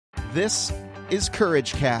This is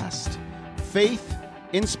Courage Cast. Faith,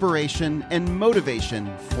 inspiration, and motivation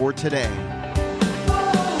for today.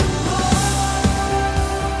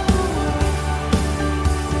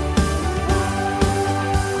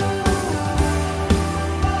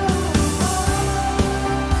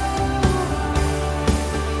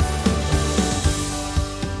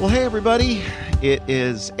 Well, hey everybody. It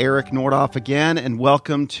is Eric Nordoff again, and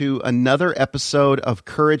welcome to another episode of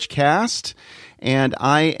Courage Cast. And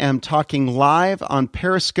I am talking live on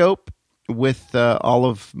Periscope with all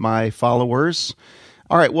of my followers.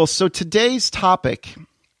 All right, well, so today's topic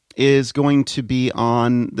is going to be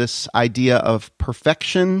on this idea of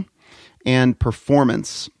perfection and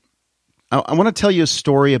performance. I want to tell you a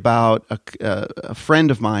story about a friend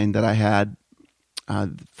of mine that I had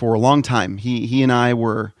for a long time. He and I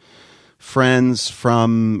were friends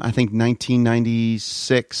from, I think,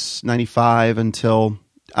 1996, 95 until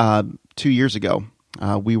 2 years ago.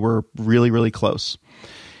 We were really, really close.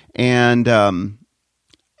 And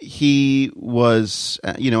he was,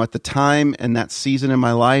 at the time and that season in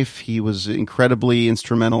my life, he was incredibly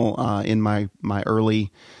instrumental in my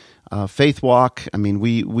early faith walk. I mean,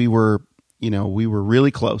 we were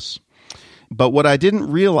really close. But what I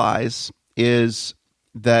didn't realize is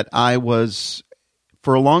that I was,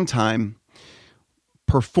 for a long time,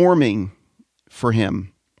 performing for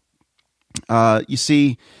him. You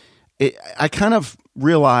see, I kind of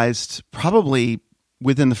realized probably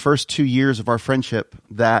within the first 2 years of our friendship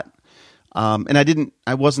that, and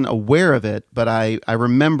I wasn't aware of it, but I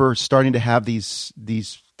remember starting to have these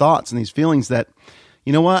thoughts and these feelings that,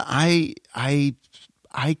 you know what, I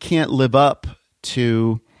can't live up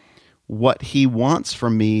to what he wants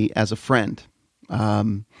from me as a friend.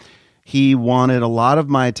 He wanted a lot of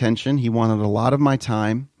my attention. He wanted a lot of my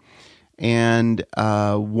time. And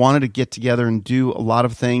wanted to get together and do a lot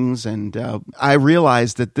of things. And I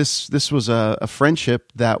realized that this was a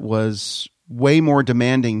friendship that was way more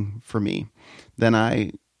demanding for me than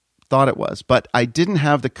I thought it was. But I didn't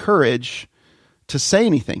have the courage to say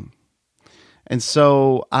anything. And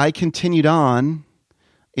so I continued on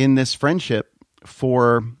in this friendship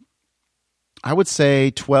for, I would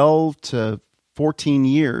say, 12 to 14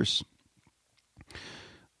 years.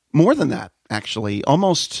 More than that, actually.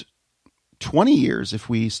 Almost 20 years if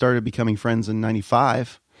we started becoming friends in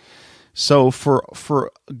 95. So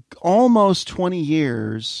for almost 20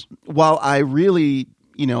 years, while I really,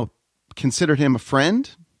 considered him a friend,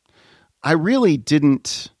 I really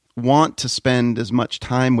didn't want to spend as much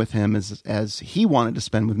time with him as he wanted to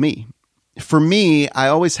spend with me. For me, I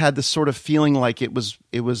always had this sort of feeling like it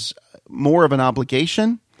was more of an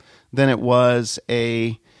obligation than it was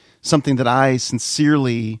something that I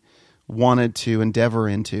sincerely wanted to endeavor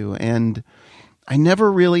into. And I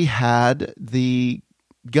never really had the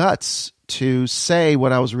guts to say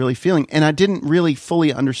what I was really feeling. And I didn't really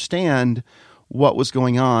fully understand what was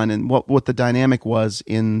going on and what the dynamic was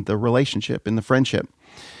in the relationship, in the friendship.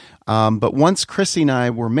 But once Chrissy and I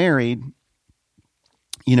were married,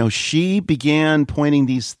 she began pointing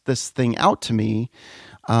this thing out to me.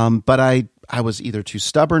 But I was either too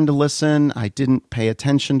stubborn to listen, I didn't pay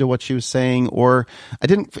attention to what she was saying, or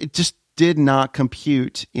it just did not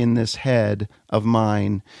compute in this head of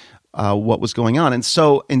mine what was going on. And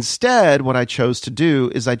so instead, what I chose to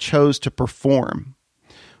do is I chose to perform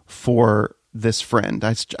for this friend.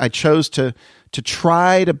 I chose to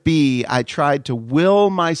try to be, I tried to will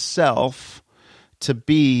myself to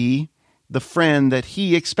be the friend that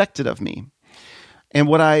he expected of me. And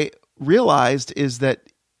what I realized is that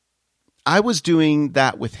I was doing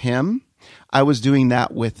that with him. I was doing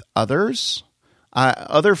that with others.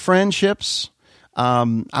 Other friendships.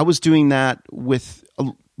 I was doing that with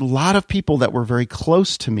a lot of people that were very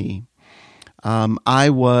close to me. I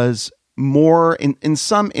was more, in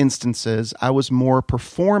some instances, I was more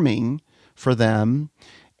performing for them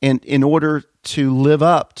and in order to live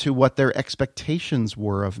up to what their expectations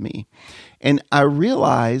were of me. And I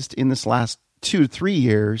realized in this last 2 to 3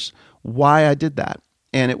 years why I did that.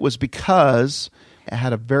 And it was because I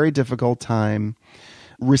had a very difficult time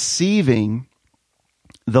receiving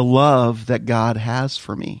the love that God has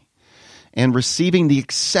for me and receiving the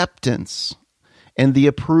acceptance and the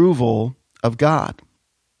approval of God.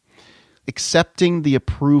 Accepting the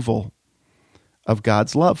approval of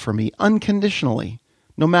God's love for me unconditionally,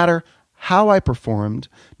 no matter how I performed,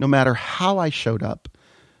 no matter how I showed up,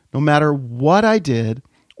 no matter what I did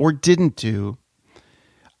or didn't do.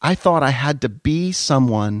 I thought I had to be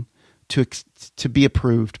someone to be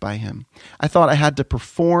approved by him. I thought I had to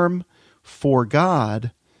perform for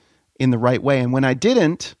God in the right way. And when I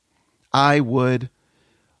didn't, I would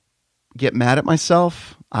get mad at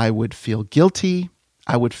myself. I would feel guilty.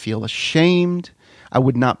 I would feel ashamed. I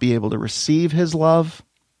would not be able to receive his love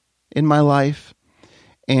in my life.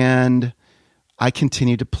 And I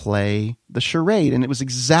continued to play the charade. And it was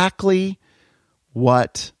exactly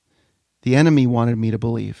what the enemy wanted me to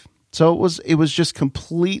believe. So it was just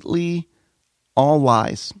completely all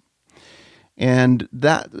lies. And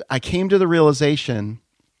that I came to the realization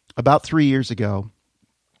about 3 years ago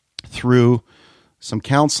through some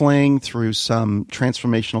counseling, through some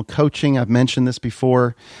transformational coaching. I've mentioned this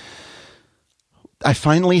before. I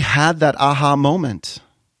finally had that aha moment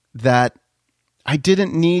that I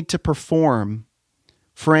didn't need to perform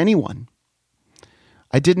for anyone.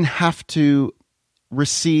 I didn't have to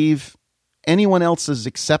receive anyone else's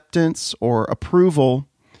acceptance or approval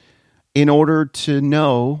in order to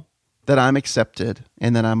know that I'm accepted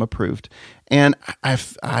and that I'm approved. And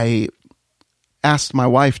I asked my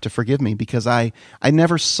wife to forgive me because I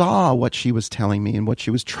never saw what she was telling me and what she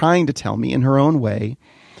was trying to tell me in her own way,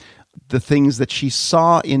 the things that she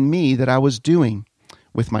saw in me that I was doing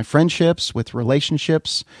with my friendships, with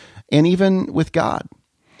relationships, and even with God.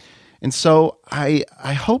 And so I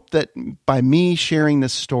hope that by me sharing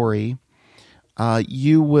this story,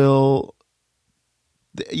 you will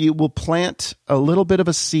plant a little bit of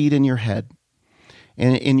a seed in your head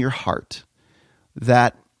and in your heart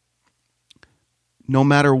that no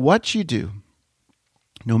matter what you do,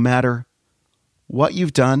 no matter what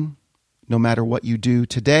you've done, no matter what you do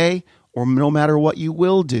today, or no matter what you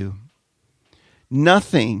will do,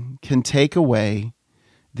 nothing can take away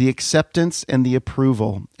the acceptance and the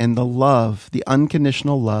approval and the love, the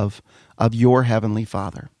unconditional love of your Heavenly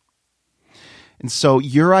Father. And so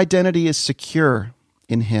your identity is secure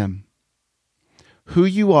in Him. Who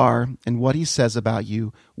you are and what He says about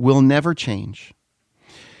you will never change.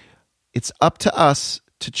 It's up to us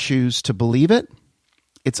to choose to believe it.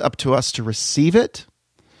 It's up to us to receive it.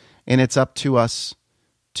 And it's up to us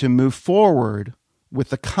to move forward with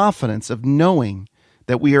the confidence of knowing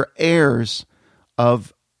that we are heirs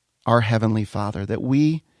of our Heavenly Father, that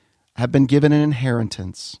we have been given an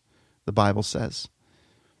inheritance, the Bible says.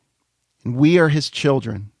 And we are His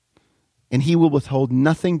children, and He will withhold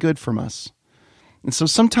nothing good from us. And so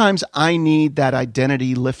sometimes I need that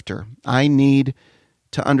identity lifter. I need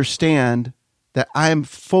to understand that I am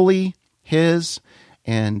fully His,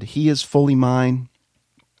 and He is fully mine,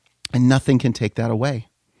 and nothing can take that away.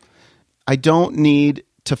 I don't need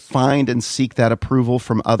to find and seek that approval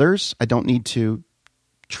from others. I don't need to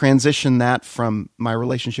transition that from my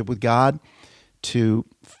relationship with God to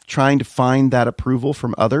trying to find that approval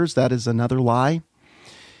from others. That is another lie.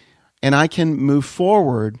 And I can move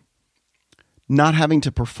forward not having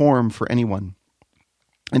to perform for anyone.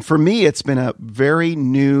 And for me, it's been a very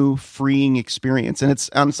new, freeing experience. And it's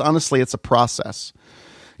honestly, it's a process.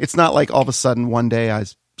 It's not like all of a sudden one day I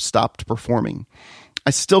stopped performing.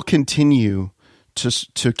 I still continue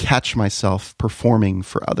to catch myself performing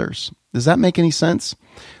for others. Does that make any sense?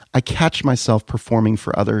 I catch myself performing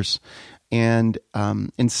for others, and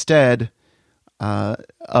instead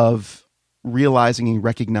of realizing and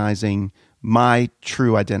recognizing my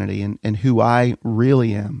true identity and who I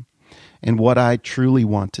really am and what I truly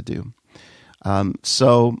want to do.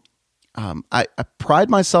 So I pride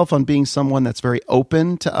myself on being someone that's very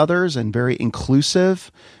open to others and very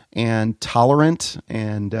inclusive and tolerant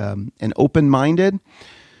and open-minded.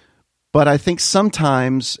 But I think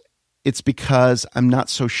sometimes it's because I'm not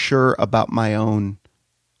so sure about my own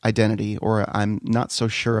identity, or I'm not so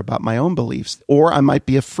sure about my own beliefs, or I might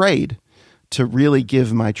be afraid to really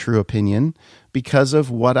give my true opinion because of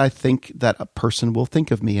what I think that a person will think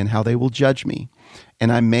of me and how they will judge me.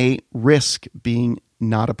 And I may risk being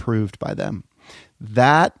not approved by them.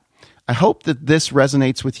 I hope that this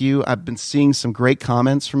resonates with you. I've been seeing some great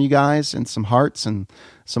comments from you guys and some hearts and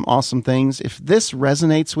some awesome things. If this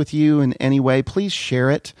resonates with you in any way, please share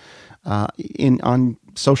it on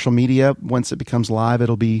social media. Once it becomes live,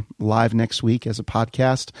 it'll be live next week as a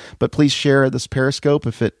podcast. But please share this Periscope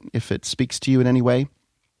if it speaks to you in any way.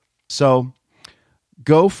 So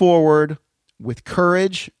go forward with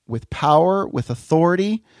courage, with power, with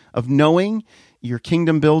authority of knowing you're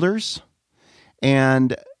kingdom builders,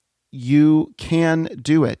 and you can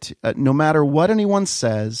do it. No matter what anyone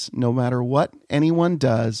says, no matter what anyone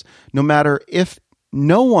does, no matter if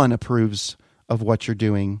no one approves of what you're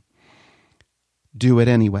doing, do it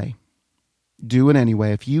anyway. Do it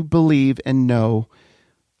anyway. If you believe and know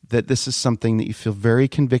that this is something that you feel very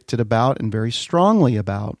convicted about and very strongly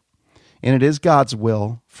about, and it is God's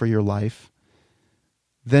will for your life,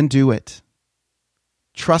 then do it.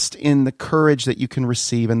 Trust in the courage that you can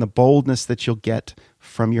receive and the boldness that you'll get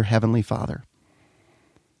from your Heavenly Father.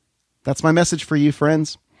 That's my message for you,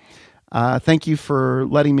 friends. Thank you for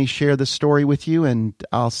letting me share this story with you, and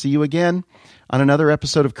I'll see you again on another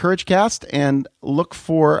episode of Courage Cast. And I look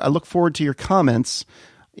forward to your comments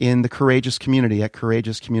in the Courageous Community at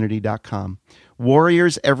courageouscommunity.com.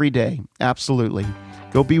 Warriors every day. Absolutely.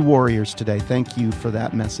 Go be warriors today. Thank you for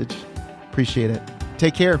that message. Appreciate it.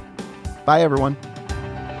 Take care. Bye, everyone.